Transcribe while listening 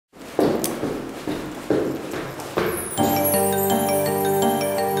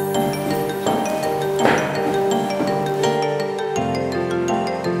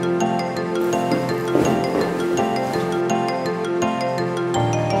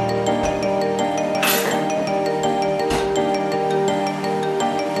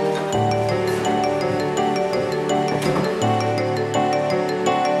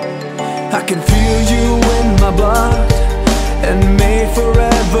can feel you in my blood, and may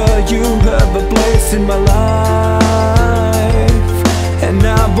forever you have a place in my life. And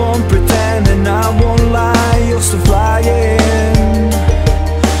I won't pretend and I won't lie, you're still flying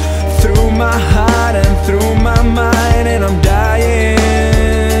through my heart and through my mind, and I'm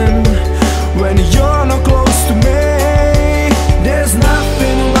dying when you're not close to me. There's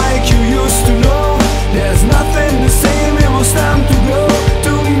nothing like you used to know, there's nothing the same, it was time to go,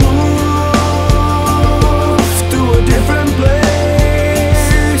 to move to a different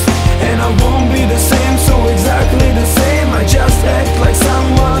place. And I won't be the same, so exactly the same, I just act like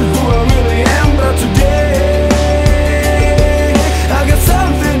someone who I really am. But today I got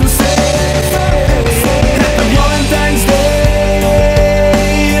something to say. Happy Valentine's Day,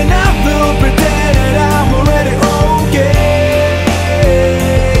 and I will pretend that I'm already okay,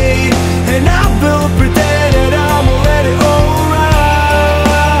 and I will pretend that I'm already alright,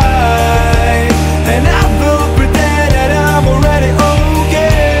 and I will pretend that I'm already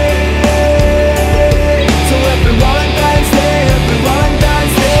okay. So happy Valentine's Day, happy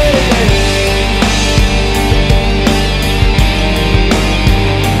Valentine's Day.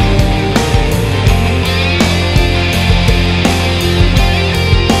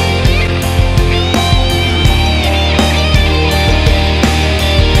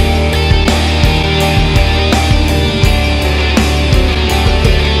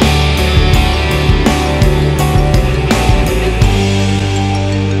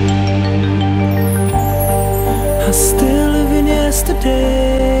 I still live in yesterday.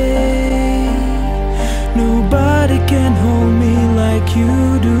 Nobody can hold me like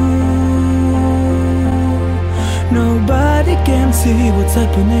you do. Nobody can see what's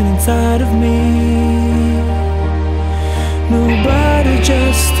happening inside of me. Nobody,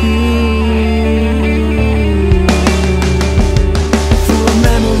 just you.